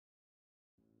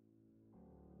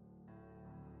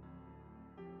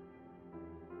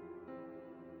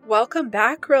Welcome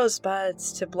back,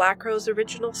 Rosebuds, to Black Rose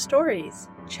Original Stories,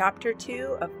 Chapter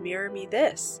 2 of Mirror Me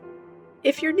This.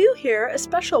 If you're new here, a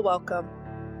special welcome.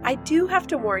 I do have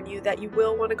to warn you that you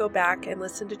will want to go back and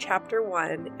listen to Chapter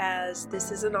 1, as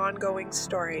this is an ongoing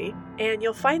story, and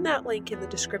you'll find that link in the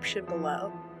description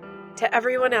below. To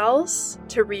everyone else,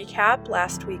 to recap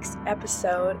last week's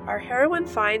episode, our heroine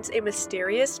finds a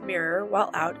mysterious mirror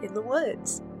while out in the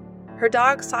woods. Her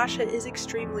dog Sasha is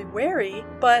extremely wary,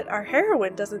 but our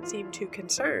heroine doesn't seem too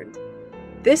concerned.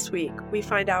 This week, we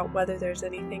find out whether there's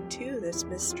anything to this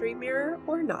mystery mirror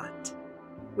or not.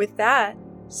 With that,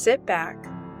 sit back,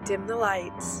 dim the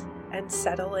lights, and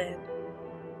settle in.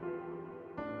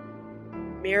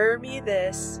 Mirror Me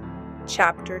This,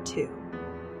 Chapter 2.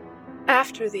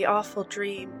 After the awful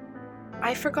dream,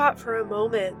 I forgot for a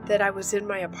moment that I was in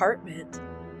my apartment.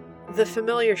 The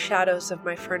familiar shadows of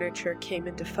my furniture came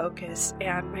into focus,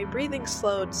 and my breathing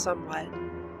slowed somewhat.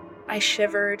 I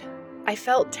shivered. I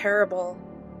felt terrible.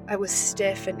 I was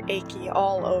stiff and achy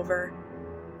all over.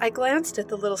 I glanced at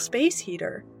the little space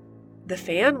heater. The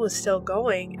fan was still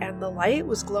going, and the light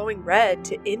was glowing red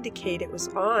to indicate it was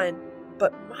on,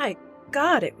 but my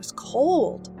God, it was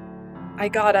cold. I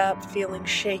got up, feeling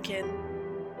shaken.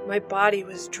 My body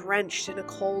was drenched in a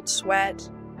cold sweat.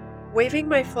 Waving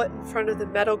my foot in front of the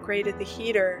metal grate of the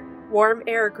heater, warm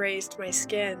air grazed my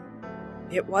skin.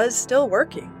 It was still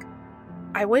working.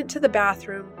 I went to the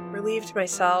bathroom, relieved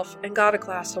myself, and got a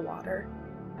glass of water.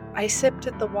 I sipped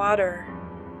at the water.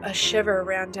 A shiver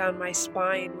ran down my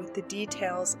spine with the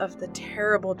details of the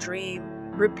terrible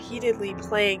dream repeatedly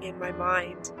playing in my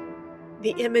mind.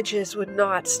 The images would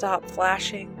not stop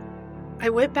flashing. I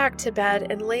went back to bed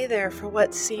and lay there for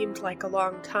what seemed like a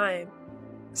long time.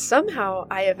 Somehow,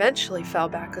 I eventually fell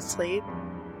back asleep.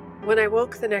 When I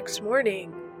woke the next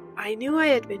morning, I knew I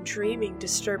had been dreaming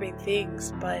disturbing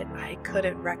things, but I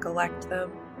couldn't recollect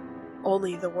them.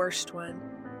 Only the worst one.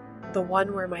 The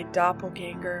one where my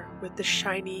doppelganger with the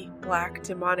shiny, black,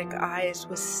 demonic eyes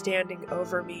was standing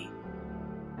over me.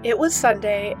 It was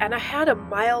Sunday, and I had a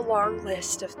mile-long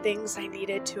list of things I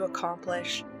needed to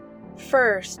accomplish.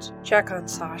 First, check on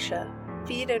Sasha,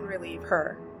 feed and relieve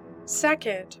her.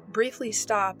 Second, briefly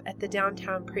stop at the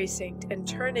downtown precinct and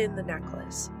turn in the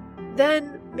necklace.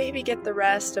 Then, maybe get the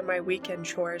rest of my weekend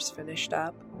chores finished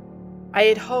up. I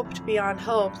had hoped beyond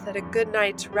hope that a good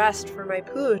night's rest for my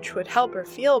pooch would help her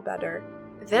feel better.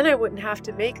 Then I wouldn't have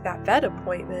to make that vet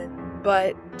appointment.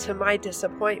 But, to my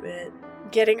disappointment,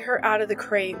 getting her out of the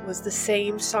crate was the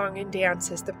same song and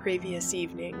dance as the previous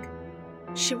evening.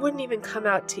 She wouldn't even come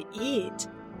out to eat.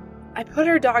 I put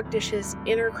her dog dishes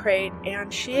in her crate,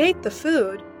 and she ate the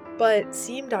food, but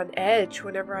seemed on edge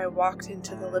whenever I walked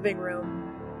into the living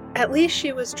room. At least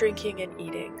she was drinking and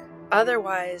eating.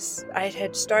 Otherwise, I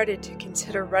had started to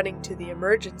consider running to the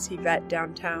emergency vet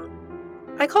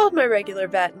downtown. I called my regular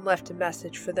vet and left a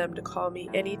message for them to call me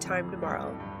anytime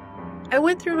tomorrow. I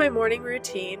went through my morning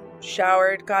routine,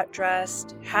 showered, got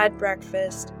dressed, had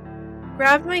breakfast,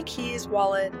 grabbed my keys,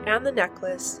 wallet, and the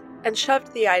necklace, and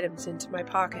shoved the items into my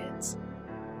pockets.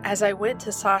 As I went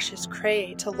to Sasha's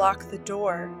crate to lock the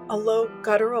door, a low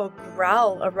guttural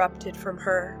growl erupted from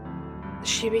her.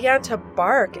 She began to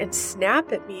bark and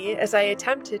snap at me as I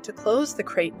attempted to close the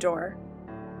crate door.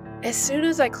 As soon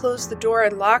as I closed the door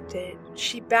and locked it,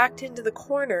 she backed into the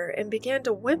corner and began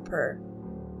to whimper.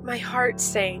 My heart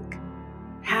sank.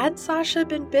 Had Sasha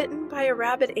been bitten by a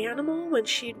rabid animal when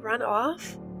she'd run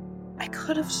off? I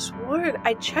could have sworn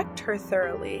I checked her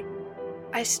thoroughly.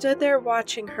 I stood there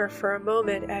watching her for a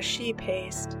moment as she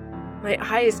paced. My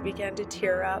eyes began to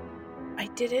tear up. I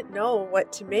didn't know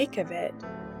what to make of it.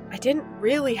 I didn't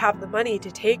really have the money to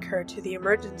take her to the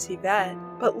emergency vet,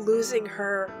 but losing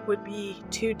her would be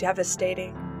too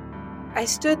devastating. I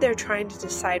stood there trying to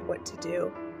decide what to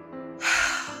do.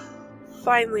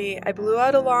 Finally, I blew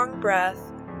out a long breath.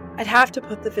 I'd have to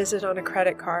put the visit on a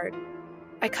credit card.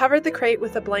 I covered the crate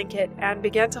with a blanket and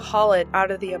began to haul it out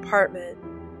of the apartment.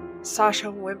 Sasha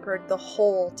whimpered the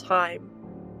whole time.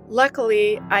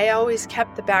 Luckily, I always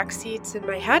kept the back seats in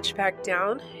my hatchback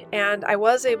down, and I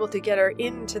was able to get her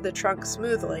into the trunk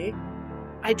smoothly.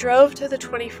 I drove to the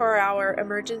 24-hour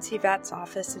emergency vet's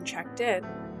office and checked in.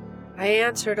 I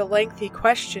answered a lengthy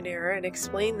questionnaire and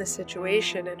explained the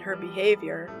situation and her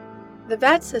behavior. The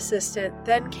vet's assistant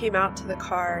then came out to the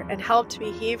car and helped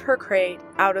me heave her crate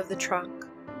out of the trunk.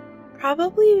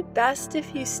 Probably best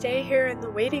if you stay here in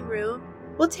the waiting room.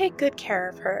 We'll take good care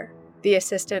of her, the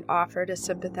assistant offered a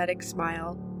sympathetic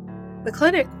smile. The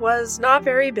clinic was not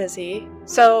very busy,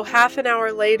 so half an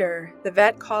hour later, the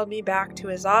vet called me back to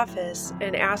his office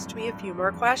and asked me a few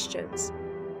more questions.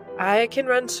 I can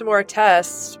run some more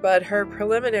tests, but her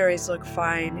preliminaries look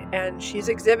fine, and she's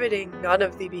exhibiting none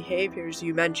of the behaviors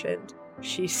you mentioned.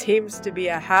 She seems to be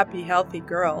a happy, healthy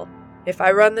girl. If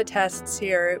I run the tests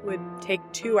here, it would take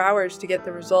 2 hours to get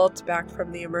the results back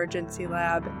from the emergency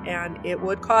lab, and it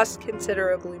would cost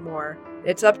considerably more.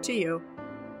 It's up to you."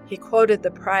 He quoted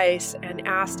the price and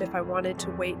asked if I wanted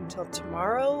to wait until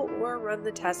tomorrow or run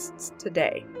the tests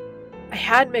today. I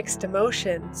had mixed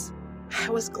emotions. I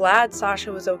was glad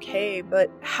Sasha was okay, but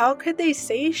how could they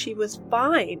say she was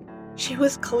fine? She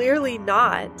was clearly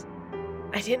not.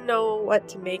 I didn't know what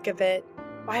to make of it.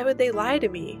 Why would they lie to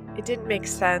me? It didn't make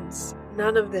sense.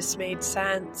 None of this made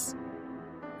sense.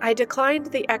 I declined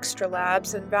the extra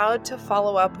labs and vowed to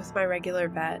follow up with my regular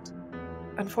vet.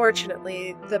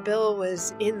 Unfortunately, the bill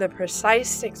was in the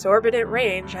precise exorbitant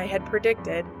range I had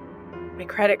predicted. My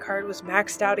credit card was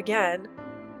maxed out again.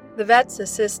 The vet's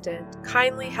assistant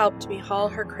kindly helped me haul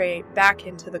her crate back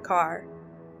into the car.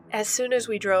 As soon as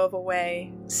we drove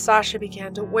away, Sasha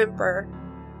began to whimper.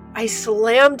 I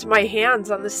slammed my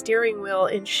hands on the steering wheel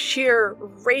in sheer,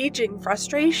 raging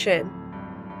frustration.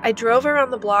 I drove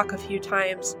around the block a few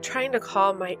times, trying to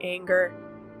calm my anger.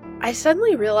 I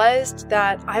suddenly realized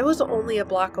that I was only a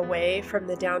block away from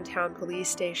the downtown police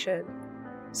station.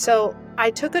 So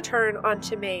I took a turn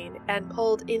onto Main and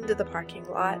pulled into the parking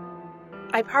lot.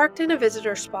 I parked in a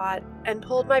visitor spot and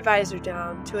pulled my visor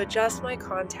down to adjust my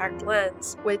contact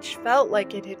lens, which felt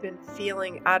like it had been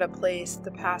feeling out of place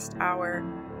the past hour.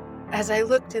 As I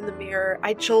looked in the mirror,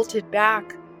 I jolted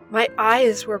back. My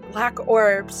eyes were black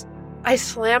orbs. I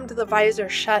slammed the visor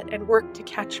shut and worked to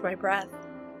catch my breath.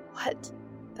 What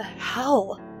the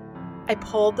hell? I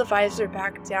pulled the visor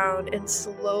back down and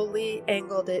slowly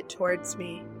angled it towards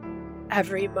me.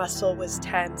 Every muscle was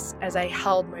tense as I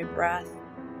held my breath.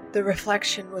 The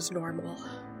reflection was normal.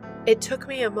 It took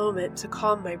me a moment to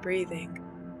calm my breathing.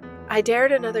 I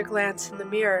dared another glance in the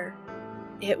mirror.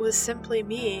 It was simply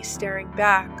me staring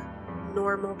back,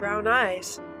 normal brown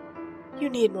eyes. "You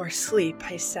need more sleep,"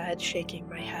 I said, shaking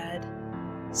my head.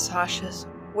 Sasha's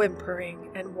whimpering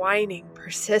and whining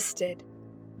persisted.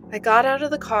 I got out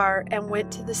of the car and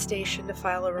went to the station to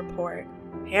file a report,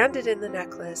 handed in the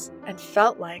necklace, and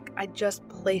felt like I'd just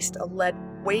placed a lead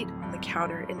weight on the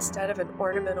counter instead of an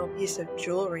ornamental piece of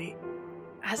jewelry.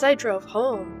 As I drove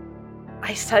home,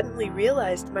 I suddenly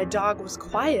realized my dog was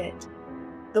quiet.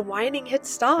 The whining had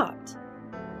stopped.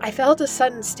 I felt a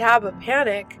sudden stab of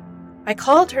panic. I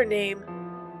called her name,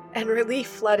 and relief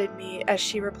flooded me as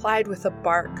she replied with a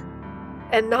bark.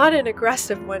 And not an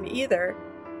aggressive one either.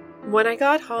 When I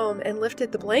got home and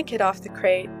lifted the blanket off the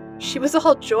crate, she was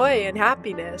all joy and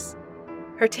happiness.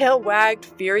 Her tail wagged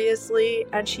furiously,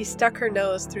 and she stuck her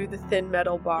nose through the thin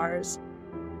metal bars.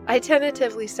 I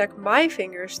tentatively stuck my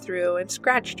fingers through and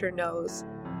scratched her nose.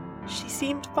 She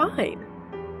seemed fine.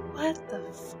 What the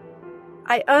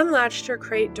I unlatched her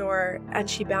crate door, and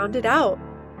she bounded out.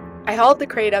 I hauled the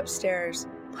crate upstairs,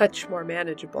 much more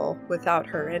manageable without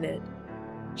her in it.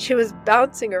 She was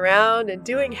bouncing around and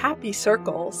doing happy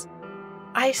circles.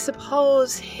 I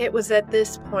suppose it was at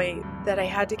this point that I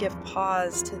had to give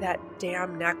pause to that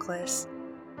damn necklace.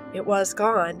 It was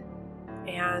gone,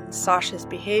 and Sasha's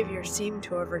behavior seemed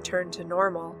to have returned to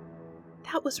normal.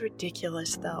 That was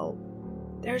ridiculous, though.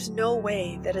 There's no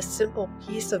way that a simple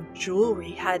piece of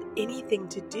jewelry had anything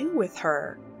to do with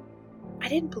her. I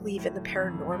didn't believe in the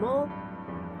paranormal.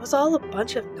 It was all a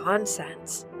bunch of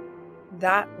nonsense.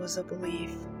 That was a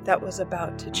belief that was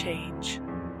about to change.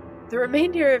 The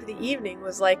remainder of the evening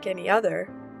was like any other.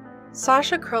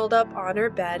 Sasha curled up on her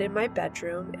bed in my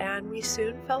bedroom, and we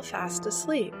soon fell fast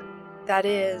asleep. That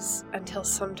is, until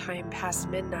sometime past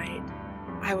midnight.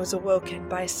 I was awoken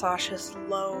by Sasha's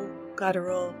low,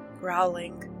 guttural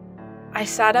growling. I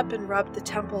sat up and rubbed the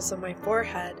temples of my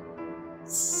forehead.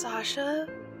 "Sasha,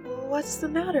 what's the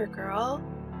matter, girl?"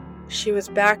 She was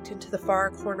backed into the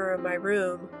far corner of my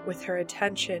room, with her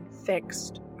attention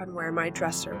fixed on where my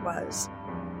dresser was.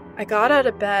 I got out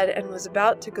of bed and was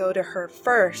about to go to her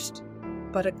first,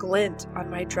 but a glint on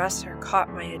my dresser caught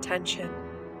my attention.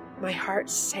 My heart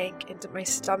sank into my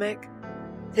stomach.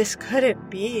 This couldn't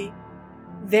be.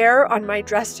 There on my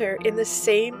dresser, in the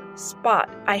same spot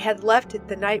I had left it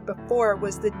the night before,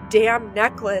 was the damn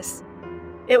necklace.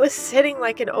 It was sitting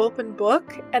like an open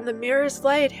book, and the mirror's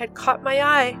light had caught my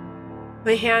eye.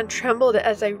 My hand trembled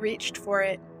as I reached for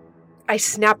it. I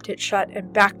snapped it shut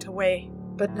and backed away,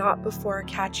 but not before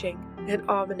catching an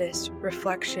ominous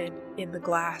reflection in the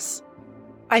glass.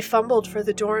 I fumbled for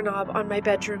the doorknob on my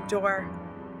bedroom door.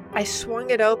 I swung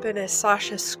it open as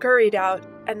Sasha scurried out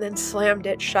and then slammed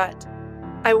it shut.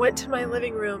 I went to my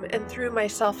living room and threw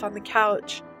myself on the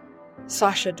couch.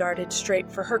 Sasha darted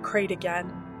straight for her crate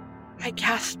again. I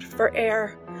gasped for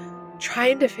air,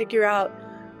 trying to figure out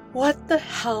what the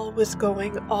hell was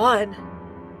going on.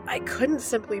 I couldn't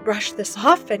simply brush this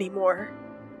off anymore.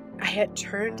 I had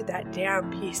turned that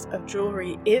damn piece of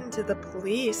jewelry into the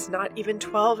police not even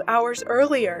 12 hours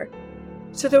earlier,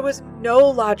 so there was no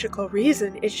logical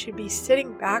reason it should be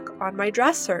sitting back on my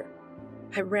dresser.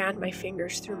 I ran my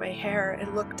fingers through my hair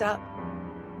and looked up.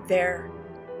 There,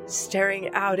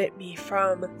 staring out at me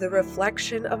from the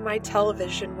reflection of my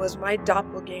television, was my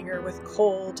doppelganger with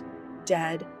cold,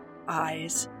 dead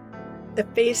eyes. The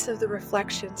face of the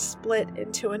reflection split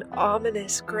into an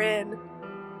ominous grin,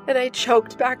 and I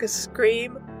choked back a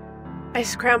scream. I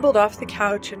scrambled off the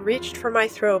couch and reached for my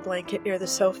throw blanket near the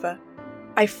sofa.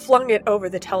 I flung it over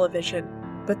the television,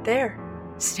 but there,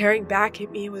 staring back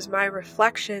at me, was my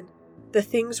reflection, the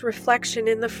thing's reflection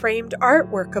in the framed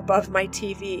artwork above my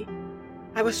TV.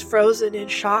 I was frozen in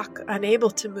shock,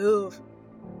 unable to move.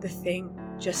 The thing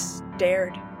just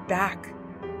stared back.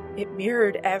 It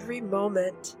mirrored every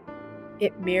moment.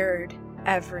 It mirrored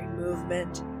every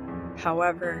movement.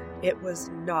 However, it was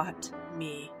not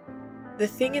me. The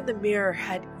thing in the mirror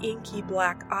had inky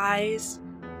black eyes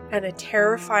and a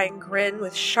terrifying grin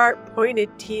with sharp pointed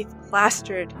teeth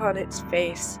plastered on its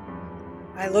face.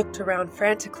 I looked around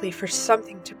frantically for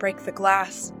something to break the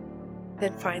glass.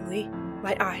 Then finally,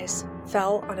 my eyes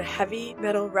fell on a heavy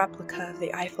metal replica of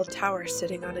the Eiffel Tower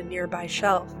sitting on a nearby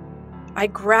shelf. I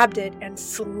grabbed it and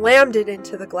slammed it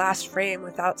into the glass frame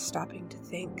without stopping to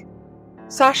think.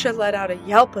 Sasha let out a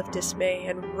yelp of dismay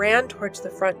and ran towards the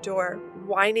front door,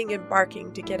 whining and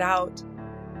barking to get out.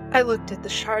 I looked at the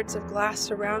shards of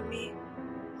glass around me.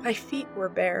 My feet were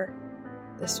bare.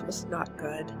 This was not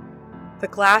good. The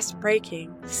glass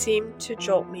breaking seemed to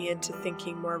jolt me into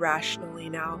thinking more rationally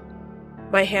now.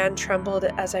 My hand trembled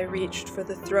as I reached for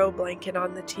the throw blanket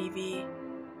on the TV.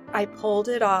 I pulled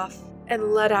it off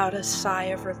and let out a sigh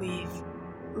of relief.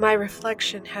 My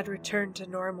reflection had returned to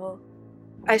normal.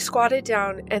 I squatted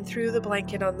down and threw the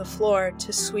blanket on the floor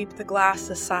to sweep the glass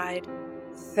aside.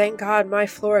 Thank God my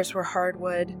floors were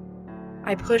hardwood.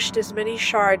 I pushed as many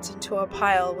shards into a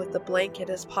pile with the blanket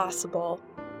as possible,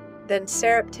 then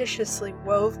surreptitiously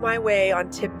wove my way on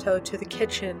tiptoe to the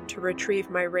kitchen to retrieve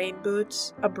my rain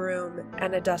boots, a broom,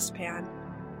 and a dustpan.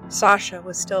 Sasha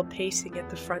was still pacing at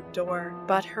the front door,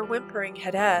 but her whimpering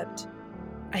had ebbed.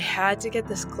 I had to get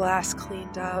this glass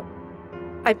cleaned up.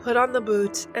 I put on the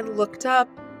boots and looked up.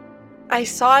 I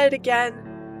saw it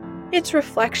again, its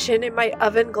reflection in my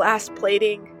oven glass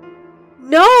plating.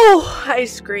 "No!" I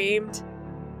screamed.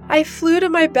 I flew to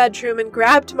my bedroom and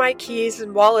grabbed my keys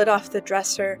and wallet off the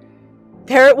dresser.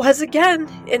 There it was again,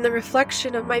 in the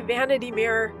reflection of my vanity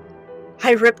mirror.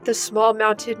 I ripped the small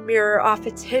mounted mirror off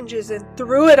its hinges and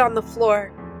threw it on the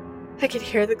floor. I could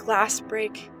hear the glass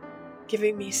break,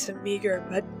 giving me some meager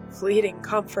but fleeting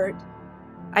comfort.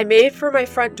 I made for my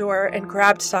front door and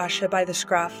grabbed Sasha by the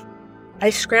scruff. I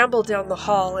scrambled down the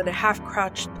hall in a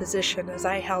half-crouched position as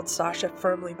I held Sasha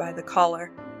firmly by the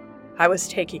collar. I was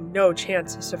taking no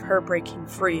chances of her breaking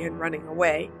free and running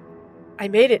away. I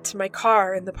made it to my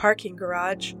car in the parking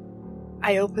garage.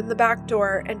 I opened the back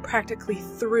door and practically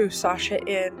threw Sasha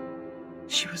in.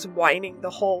 She was whining the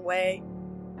whole way.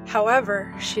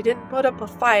 However, she didn't put up a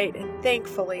fight and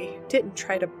thankfully didn't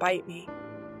try to bite me.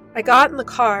 I got in the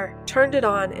car, turned it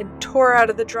on, and tore out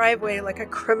of the driveway like a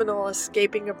criminal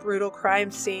escaping a brutal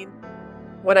crime scene.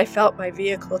 When I felt my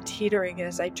vehicle teetering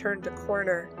as I turned a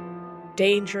corner,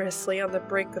 dangerously on the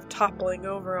brink of toppling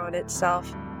over on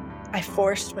itself, I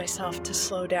forced myself to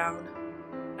slow down.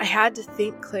 I had to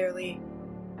think clearly.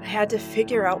 I had to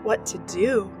figure out what to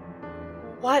do.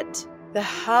 What the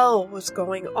hell was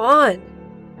going on?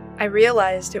 I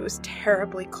realized it was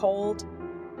terribly cold.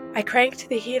 I cranked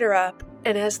the heater up,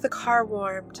 and as the car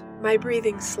warmed, my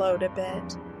breathing slowed a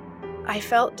bit. I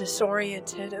felt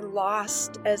disoriented and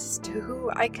lost as to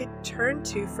who I could turn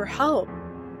to for help.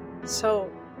 So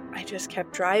I just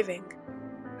kept driving.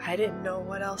 I didn't know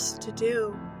what else to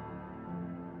do.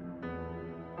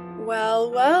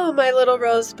 Well, my little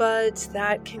rosebuds,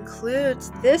 that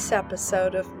concludes this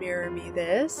episode of Mirror Me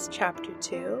This, Chapter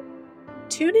 2.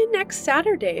 Tune in next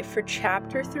Saturday for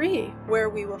Chapter 3, where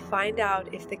we will find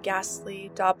out if the ghastly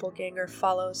doppelganger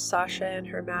follows Sasha and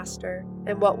her master,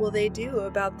 and what will they do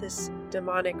about this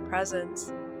demonic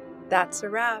presence. That's a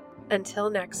wrap. Until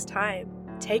next time,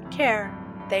 take care,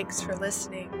 thanks for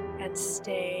listening, and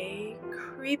stay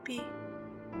creepy.